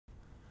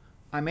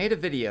I made a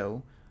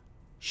video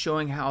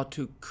showing how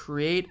to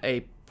create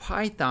a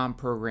Python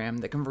program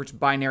that converts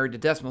binary to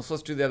decimal. So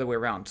let's do the other way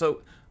around.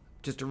 So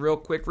just a real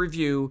quick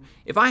review.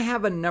 If I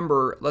have a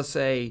number, let's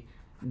say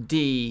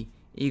D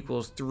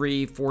equals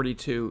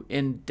 342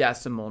 in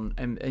decimal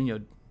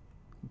and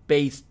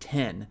base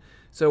 10.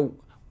 So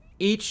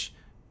each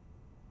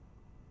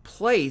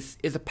place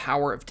is a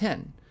power of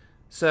 10.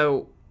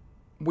 So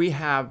we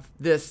have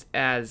this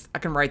as, I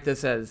can write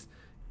this as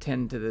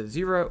 10 to the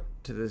 0,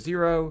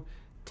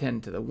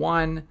 10 to the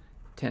 1,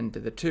 10 to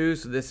the 2.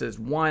 So this is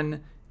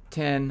 1,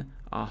 10,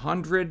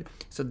 100.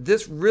 So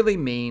this really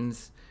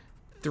means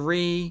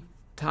 3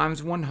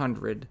 times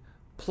 100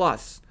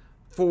 plus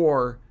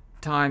 4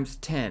 times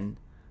 10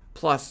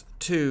 plus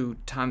 2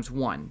 times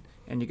 1.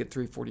 And you get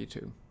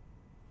 342.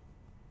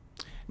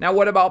 Now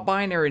what about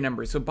binary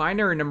numbers? So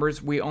binary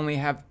numbers, we only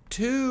have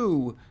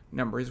 2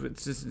 numbers.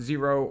 It's just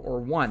 0 or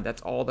 1.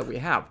 That's all that we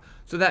have.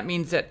 So that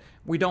means that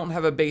we don't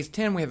have a base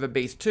 10, we have a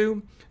base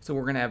 2. So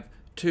we're going to have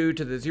 2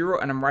 to the 0,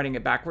 and I'm writing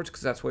it backwards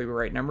because that's the way we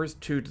write numbers.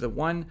 2 to the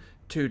 1,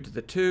 2 to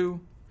the 2,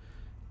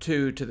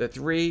 2 to the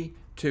 3,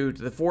 2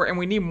 to the 4. And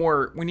we need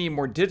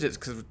more digits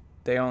because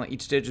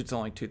each digit's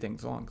only 2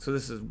 things long. So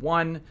this is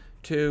 1,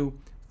 2,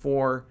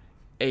 4,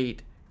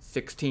 8,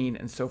 16,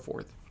 and so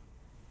forth.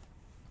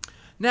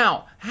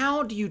 Now,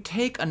 how do you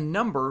take a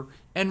number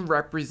and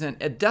represent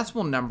a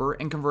decimal number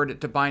and convert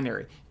it to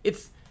binary?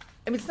 It's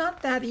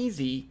not that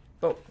easy,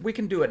 but we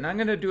can do it. And I'm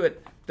going to do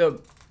it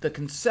the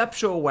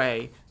conceptual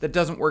way that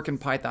doesn't work in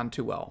Python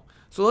too well.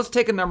 So let's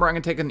take a number. I'm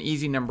going to take an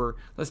easy number.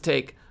 Let's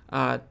take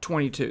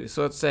 22.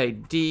 So let's say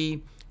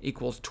D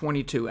equals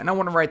 22. And I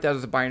want to write that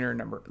as a binary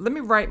number. Let me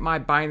write my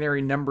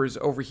binary numbers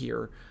over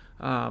here.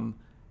 So I'm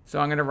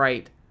going to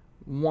write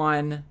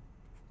 1,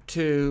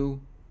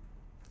 2,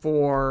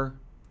 4,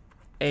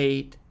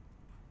 8,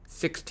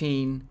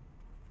 16,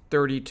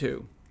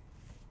 32.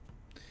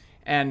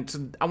 And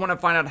so I want to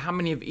find out how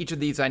many of each of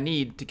these I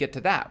need to get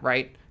to that,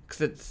 right?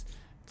 Because it's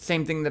the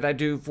same thing that I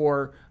do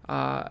for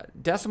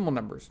decimal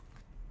numbers.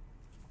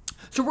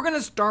 So we're going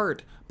to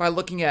start by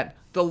looking at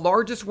the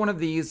largest one of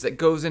these that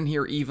goes in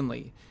here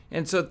evenly.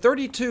 And so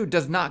 32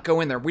 does not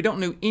go in there. We don't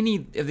know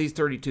any of these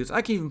 32s.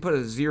 I can even put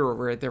a 0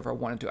 right there if I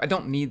wanted to. I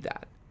don't need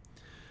that.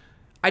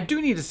 I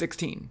do need a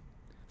 16.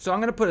 So I'm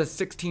going to put a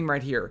 16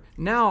 right here.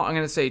 Now I'm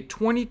going to say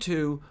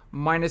 22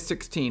 minus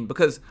 16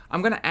 because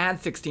I'm going to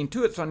add 16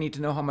 to it, so I need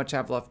to know how much I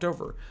have left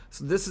over.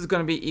 So this is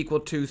going to be equal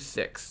to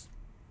 6.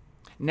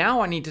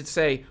 Now I need to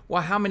say,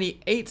 well, how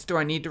many 8s do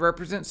I need to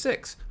represent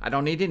 6? I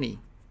don't need any.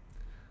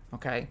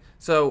 Okay,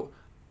 so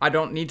I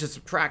don't need to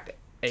subtract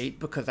 8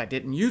 because I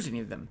didn't use any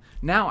of them.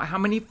 Now, how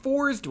many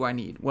 4s do I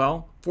need?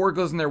 Well, 4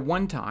 goes in there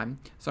one time,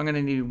 so I'm going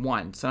to need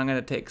 1. So I'm going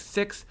to take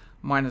 6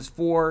 minus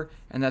 4,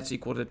 and that's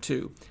equal to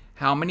 2.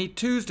 How many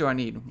 2s do I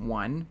need?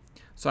 1.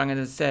 So I'm going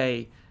to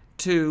say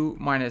 2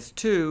 minus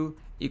 2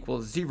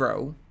 equals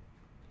 0.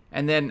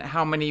 And then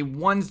how many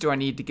 1s do I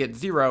need to get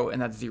 0?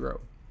 And that's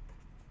 0.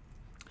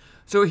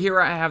 So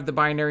here I have the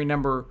binary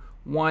number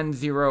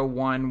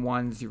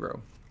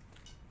 10110.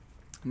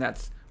 And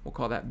that's, we'll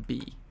call that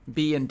B.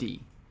 B and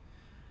D.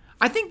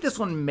 I think this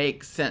one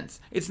makes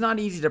sense. It's not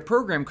easy to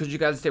program because you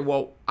got to say,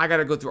 well, I got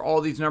to go through all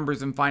these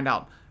numbers and find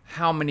out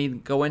how many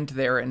go into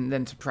there and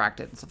then subtract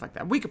it and stuff like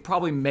that. We could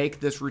probably make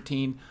this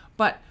routine,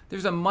 but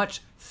there's a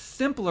much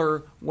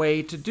simpler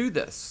way to do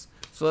this.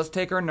 So let's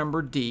take our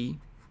number D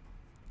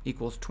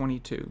equals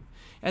 22.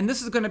 And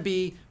this is going to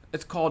be,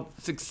 it's called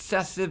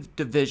successive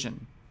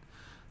division.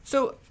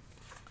 So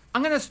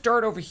I'm going to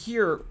start over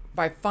here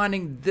by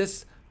finding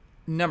this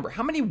number.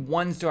 How many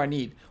 1s do I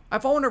need?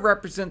 If I want to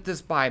represent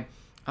this by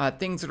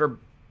things that are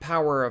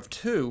power of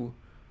 2,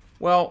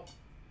 well,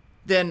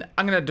 then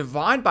I'm going to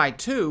divide by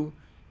 2,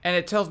 and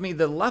it tells me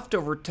the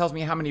leftover tells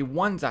me how many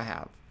 1s I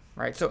have,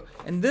 right? So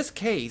in this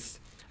case,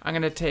 I'm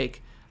going to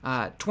take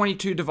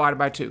 22 divided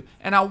by 2,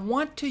 and I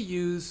want to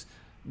use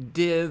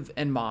div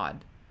and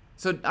mod.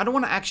 So I don't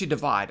want to actually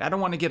divide. I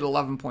don't want to get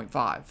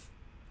 11.5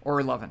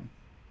 or 11.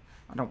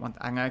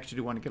 I actually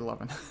do want to get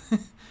 11.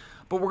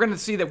 But we're going to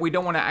see that we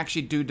don't want to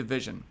actually do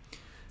division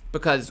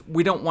because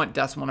we don't want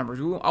decimal numbers.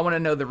 I want to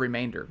know the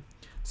remainder.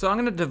 So I'm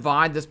going to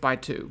divide this by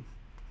 2.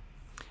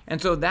 And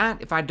so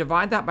that, if I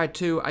divide that by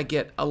 2, I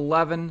get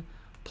 11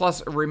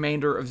 plus a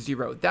remainder of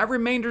 0. That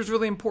remainder is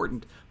really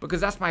important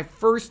because that's my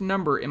first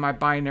number in my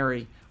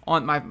binary.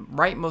 On my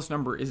rightmost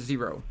number is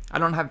 0. I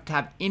don't have to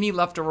have any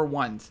leftover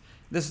 1s.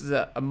 This is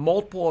a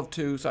multiple of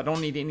 2, so I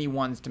don't need any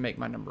 1s to make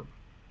my number.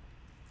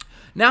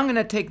 Now I'm going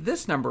to take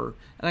this number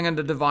and I'm going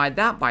to divide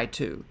that by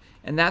 2.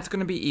 And that's going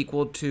to be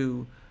equal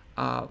to,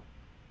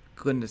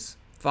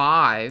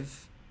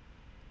 5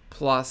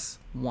 plus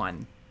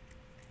 1.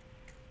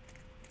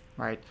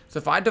 Right? So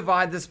if I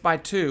divide this by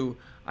 2,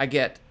 I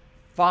get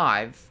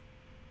 5,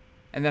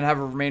 and then I have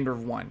a remainder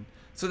of 1.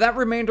 So that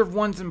remainder of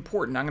 1 is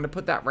important. I'm going to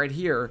put that right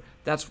here.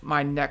 That's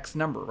my next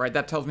number, right?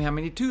 That tells me how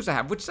many 2s I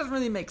have, which doesn't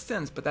really make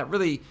sense, but that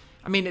really,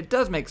 I mean, it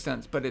does make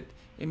sense, but it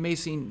may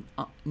seem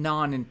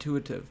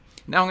non-intuitive.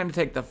 Now I'm going to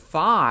take the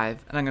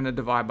 5, and I'm going to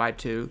divide by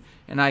 2,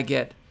 and I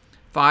get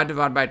 5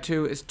 divided by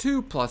 2 is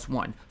 2 plus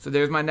 1. So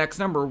there's my next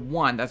number,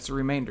 1. That's the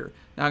remainder.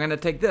 Now I'm going to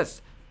take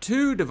this.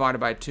 2 divided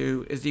by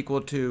 2 is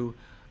equal to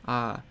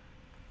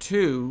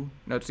 2.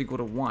 No, it's equal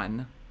to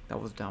 1.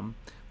 That was dumb.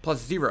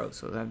 Plus 0.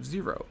 So that's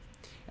 0.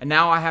 And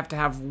now I have to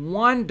have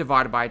 1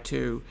 divided by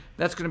 2.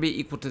 That's going to be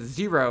equal to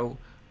 0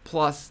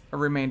 plus a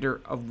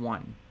remainder of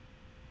 1.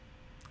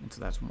 And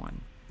so that's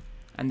 1.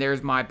 And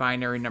there's my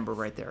binary number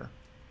right there.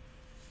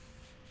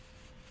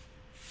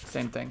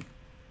 Same thing.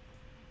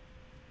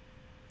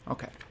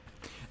 Okay.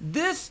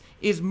 This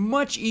is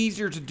much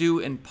easier to do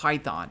in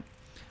Python.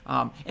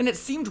 And it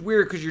seems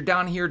weird because you're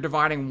down here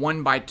dividing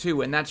 1 by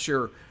 2, and that's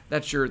your,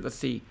 let's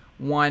see,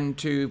 1,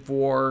 2,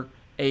 4,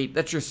 8.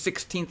 That's your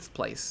 16th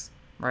place,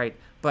 right?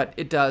 But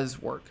it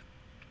does work.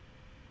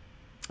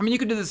 I mean, you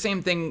could do the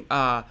same thing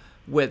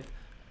with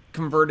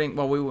converting,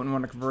 well, we wouldn't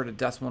want to convert a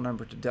decimal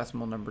number to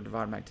decimal number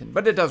divided by 10,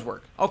 but it does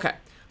work. Okay,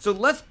 so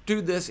let's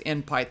do this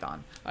in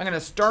Python. I'm going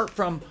to start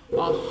from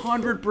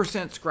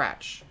 100%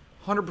 scratch.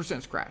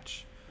 100%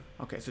 scratch.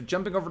 Okay, so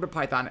jumping over to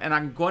Python, and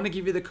I'm going to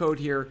give you the code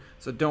here,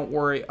 so don't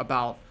worry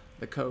about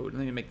the code.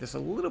 Let me make this a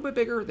little bit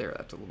bigger. There,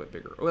 that's a little bit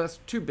bigger. Oh,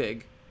 that's too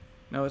big.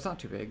 No, it's not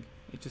too big.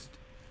 It just,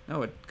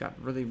 no, it got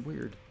really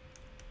weird.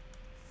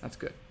 That's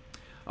good.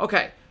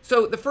 Okay,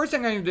 so the first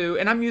thing I'm going to do,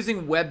 and I'm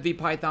using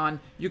WebVPython.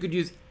 You could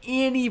use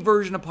any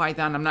version of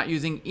Python. I'm not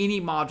using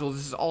any modules.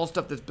 This is all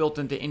stuff that's built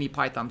into any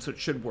Python, so it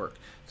should work.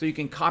 So you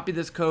can copy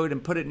this code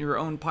and put it in your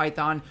own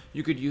Python.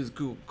 You could use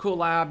Google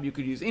Colab. You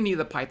could use any of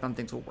the Python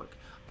things will work.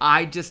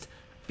 I just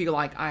feel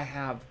like I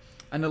have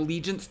an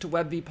allegiance to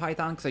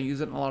WebVPython because I use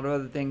it in a lot of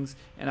other things,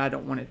 and I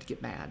don't want it to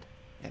get mad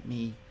at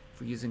me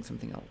for using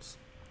something else.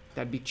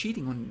 That'd be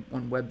cheating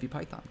on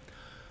WebVPython.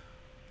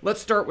 Let's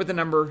start with a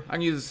number. I'm going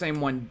to use the same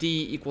one,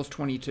 d equals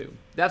 22.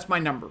 That's my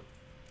number.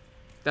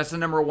 That's the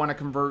number I want to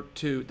convert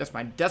to, that's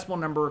my decimal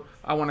number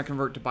I want to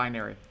convert to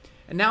binary.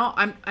 And now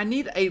I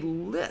need a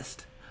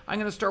list. I'm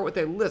going to start with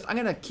a list. I'm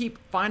going to keep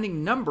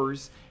finding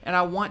numbers, and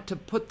I want to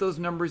put those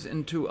numbers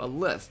into a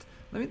list.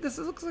 This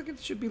looks like it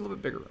should be a little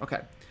bit bigger. Okay,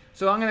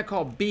 so I'm going to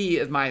call B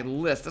as my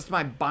list. That's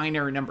my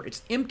binary number.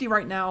 It's empty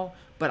right now,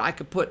 but I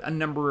could put a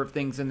number of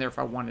things in there if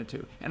I wanted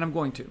to, and I'm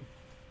going to.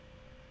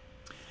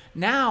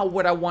 Now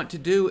what I want to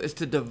do is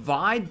to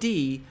divide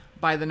D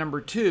by the number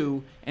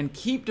 2 and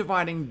keep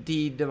dividing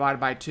D divided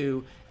by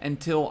 2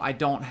 until I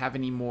don't have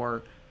any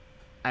more,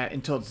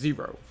 until it's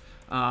 0.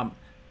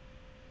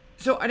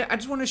 So I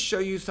just want to show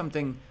you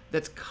something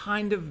that's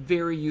kind of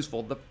very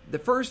useful. The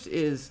first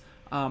is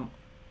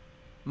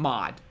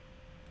mod.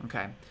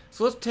 Okay,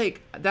 so let's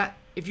take that.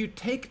 If you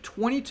take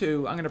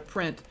 22, I'm going to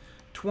print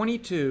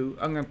 22.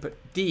 I'm going to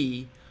put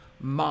D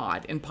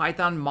mod. In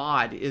Python,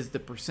 mod is the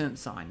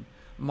 %,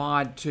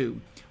 mod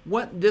 2.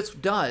 What this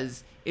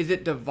does is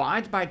it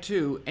divides by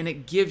 2 and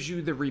it gives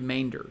you the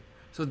remainder.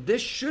 So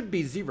this should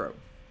be 0.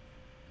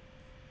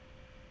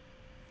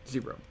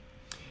 0.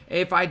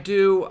 If I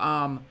do,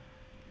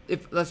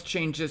 let's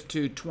change this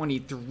to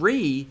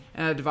 23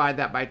 and I divide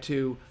that by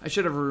 2, I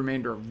should have a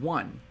remainder of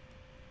 1.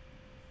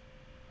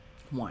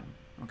 1.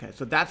 Okay,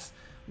 so that's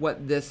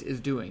what this is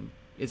doing.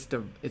 It's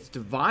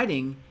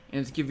dividing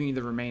and it's giving you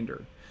the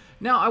remainder.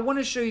 Now I want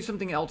to show you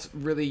something else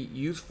really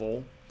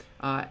useful,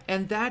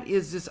 and that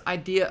is this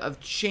idea of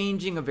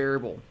changing a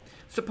variable.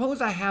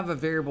 Suppose I have a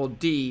variable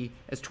d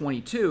as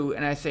 22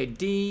 and I say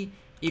d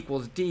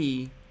equals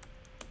d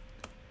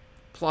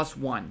plus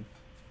 1.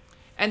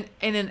 And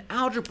in an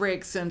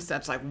algebraic sense,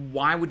 that's like,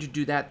 why would you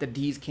do that? The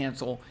d's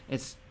cancel.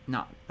 It's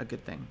not a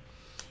good thing.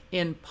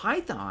 In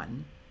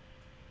Python,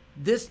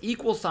 this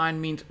equal sign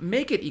means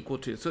make it equal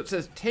to. So it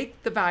says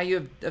take the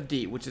value of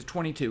d, which is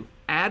 22,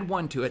 add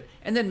 1 to it,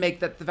 and then make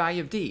that the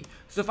value of d.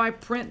 So if I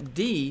print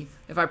d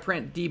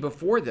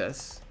before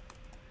this,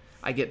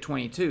 I get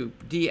 22.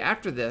 D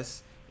after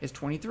this is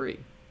 23.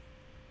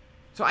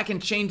 So I can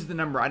change the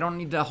number. I don't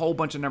need a whole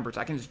bunch of numbers.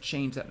 I can just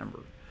change that number.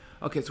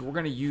 Okay, so we're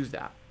going to use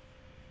that.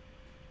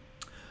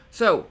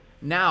 So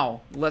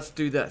now let's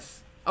do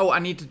this. Oh, I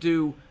need to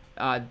do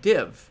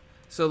div.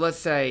 So let's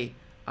say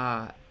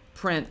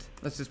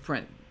let's just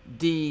print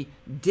d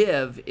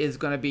div is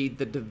going to be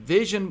the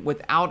division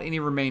without any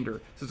remainder.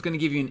 So it's going to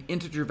give you an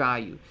integer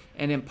value.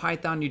 And in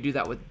Python, you do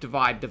that with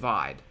divide,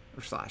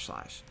 or slash.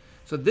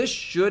 So this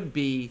should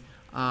be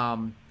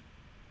 11.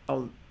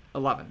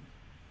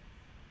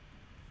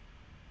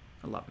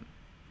 11.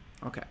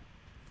 Okay.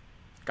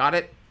 Got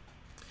it?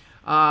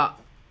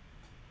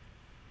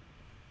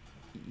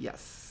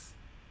 Yes.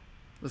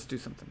 Let's do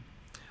something.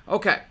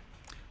 Okay.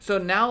 So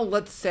now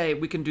let's say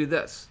we can do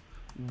this.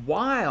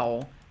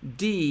 While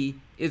d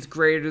is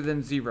greater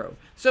than 0.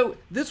 So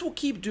this will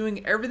keep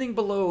doing everything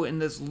below in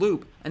this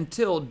loop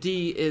until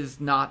d is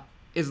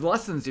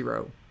less than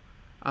 0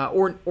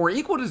 or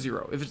equal to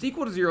 0. If it's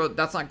equal to 0,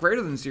 that's not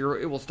greater than 0,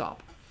 it will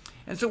stop.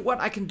 And so what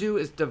I can do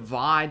is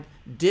divide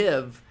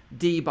div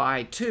d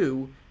by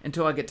 2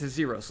 until I get to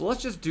 0. So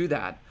let's just do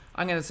that.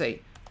 I'm going to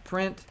say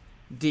print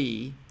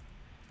d,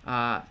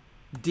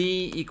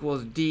 d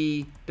equals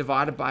d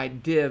divided by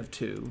div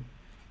 2,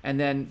 and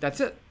then that's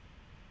it.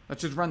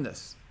 Let's just run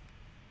this.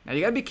 Now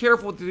you gotta be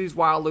careful with these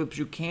while loops.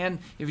 You can,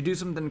 if you do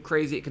something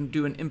crazy, it can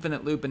do an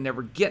infinite loop and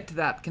never get to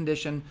that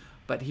condition.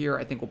 But here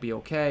I think we'll be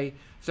okay.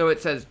 So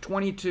it says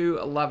 22,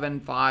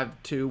 11,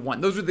 5, 2,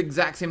 1. Those are the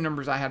exact same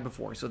numbers I had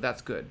before, so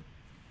that's good.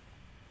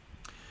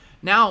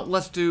 Now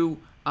let's do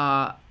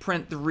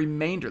print the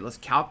remainder. Let's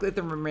calculate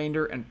the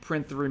remainder and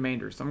print the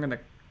remainder. So I'm gonna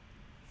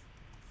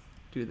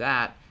do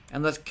that.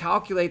 And let's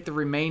calculate the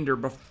remainder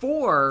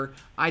before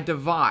I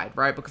divide,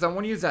 right? Because I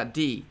want to use that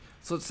D.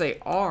 So let's say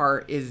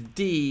R is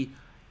D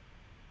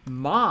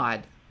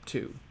mod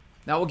 2.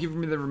 That will give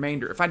me the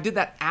remainder. If I did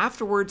that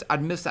afterwards,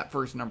 I'd miss that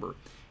first number.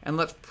 And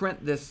let's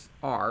print this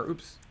R.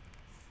 Oops.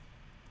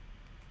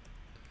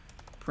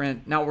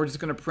 Print. Now we're just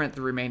going to print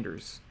the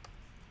remainders.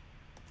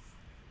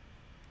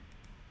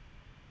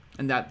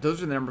 And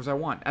those are the numbers I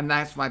want. And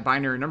that's my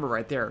binary number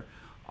right there.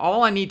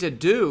 All I need to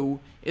do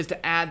is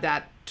to add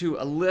that to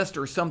a list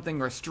or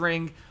something or a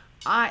string.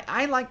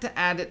 I like to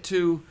add it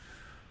to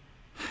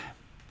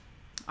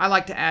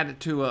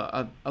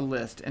a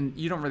list, and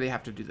you don't really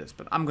have to do this,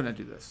 but I'm going to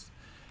do this.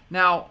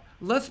 Now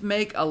let's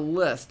make a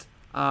list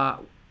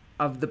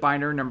of the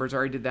binary numbers. I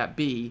already did that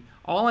B.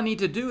 All I need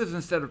to do is,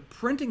 instead of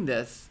printing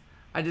this,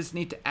 I just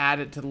need to add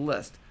it to the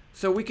list.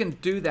 So we can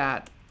do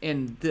that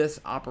in this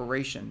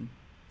operation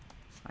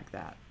like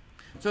that.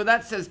 So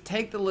that says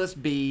take the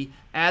list B,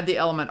 add the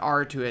element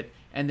R to it,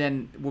 and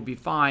then we'll be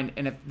fine.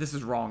 And if this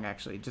is wrong,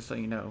 actually, just so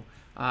you know,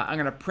 I'm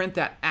going to print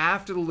that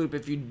after the loop.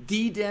 If you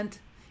dedent,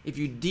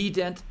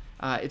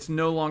 it's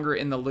no longer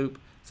in the loop.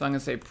 So I'm going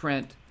to say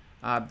print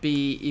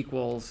B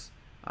equals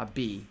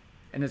B,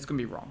 and it's going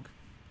to be wrong.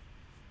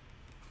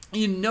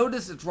 You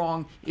notice it's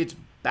wrong. It's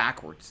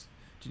backwards.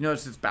 Do you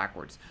notice it's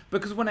backwards?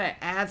 Because when I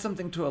add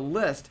something to a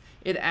list,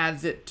 it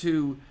adds it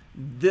to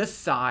this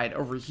side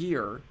over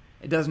here.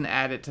 It doesn't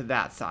add it to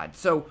that side.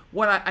 So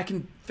what I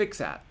can fix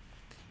that.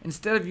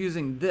 Instead of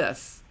using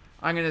this,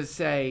 I'm going to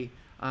say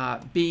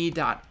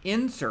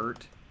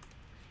b.insert,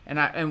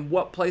 and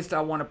what place do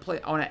I want to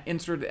place? I want to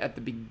insert it at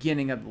the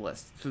beginning of the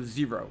list. So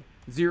 0.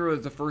 0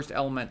 is the first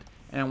element,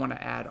 and I want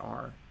to add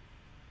R.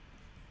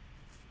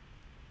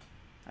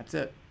 That's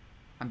it.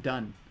 I'm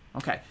done.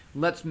 Okay,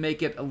 let's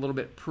make it a little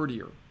bit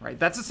prettier, right?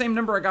 That's the same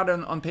number I got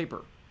on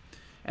paper.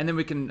 And then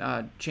we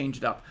can change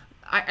it up.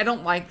 I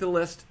don't like the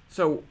list,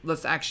 so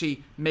let's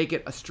actually make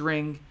it a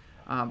string.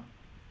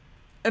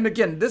 And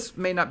again, this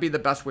may not be the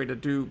best way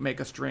to make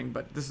a string,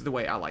 but this is the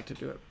way I like to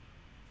do it.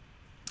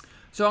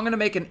 So I'm going to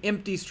make an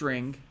empty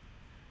string.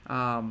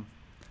 I'm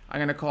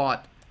going to call it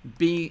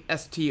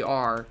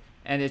bstr,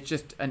 and it's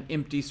just an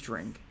empty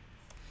string.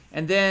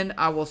 And then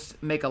I will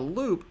make a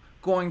loop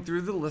going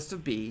through the list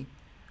of B.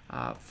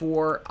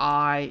 For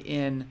I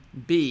in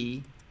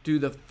B, do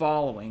the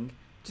following.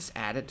 Just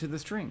add it to the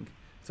string.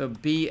 So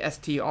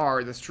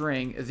bstr, the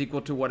string, is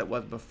equal to what it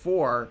was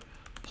before,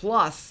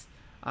 plus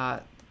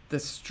the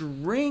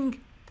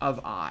string of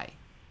I.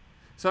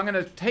 So I'm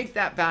going to take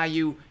that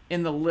value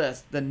in the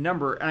list, the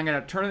number, and I'm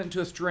going to turn it into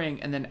a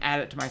string and then add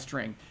it to my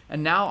string.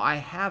 And now I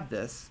have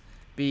this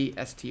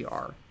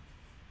bstr.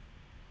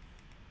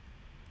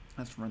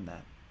 Let's run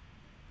that.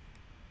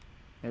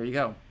 There you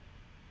go.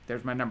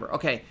 There's my number.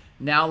 Okay,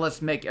 now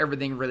let's make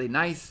everything really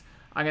nice.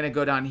 I'm going to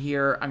go down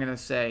here. I'm going to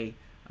say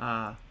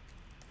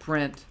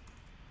print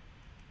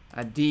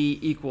D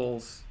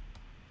equals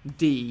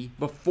D.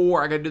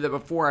 Before, I got to do that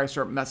before I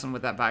start messing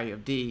with that value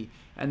of D.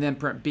 And then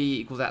print B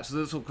equals that. So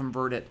this will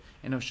convert it,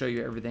 and it'll show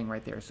you everything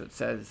right there. So it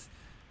says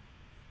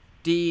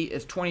D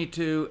is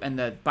 22, and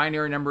the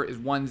binary number is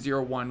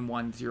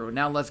 10110.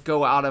 Now let's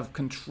go out of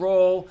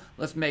control.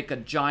 Let's make a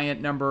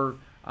giant number.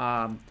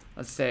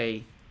 Let's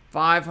say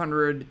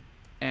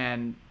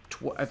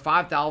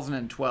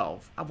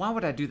 5,012. Why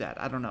would I do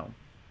that? I don't know.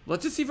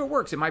 Let's just see if it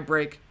works. It might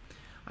break.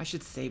 I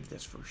should save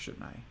this first,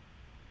 shouldn't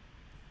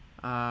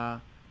I?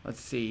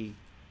 Let's see.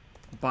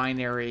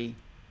 Binary.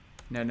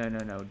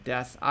 No.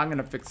 Death. I'm going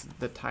to fix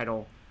the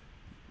title.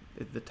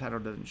 If the title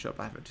doesn't show up,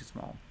 I have it too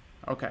small.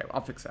 Okay,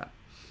 I'll fix that.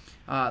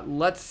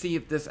 Let's see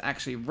if this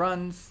actually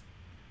runs.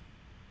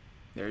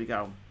 There you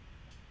go.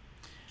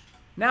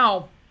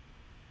 Now,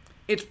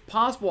 it's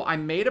possible I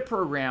made a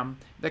program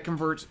that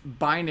converts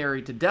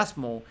binary to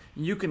decimal.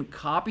 You can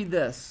copy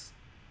this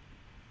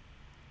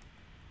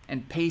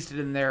and paste it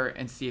in there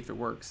and see if it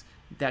works.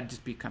 That'd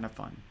just be kind of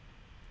fun.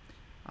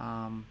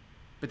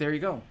 But there you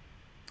go.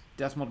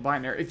 Decimal to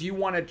binary. If you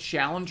want to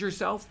challenge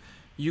yourself,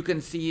 you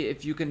can see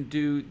if you can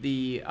do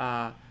the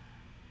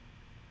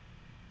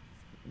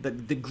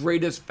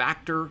greatest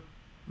factor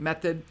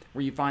method,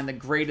 where you find the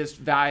greatest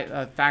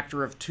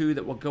factor of 2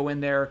 that will go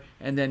in there,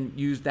 and then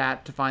use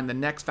that to find the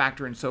next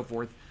factor and so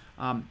forth.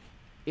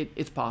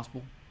 It's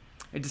possible.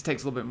 It just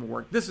takes a little bit more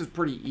work. This is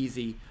pretty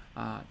easy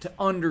to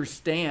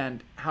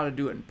understand how to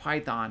do it in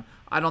Python.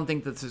 I don't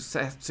think that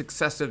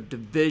successive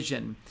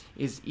division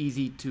is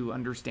easy to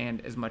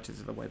understand as much as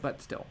the other way,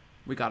 but still,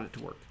 we got it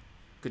to work.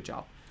 Good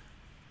job.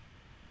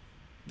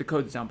 The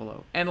code's down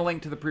below, and a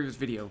link to the previous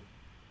video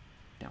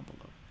down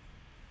below.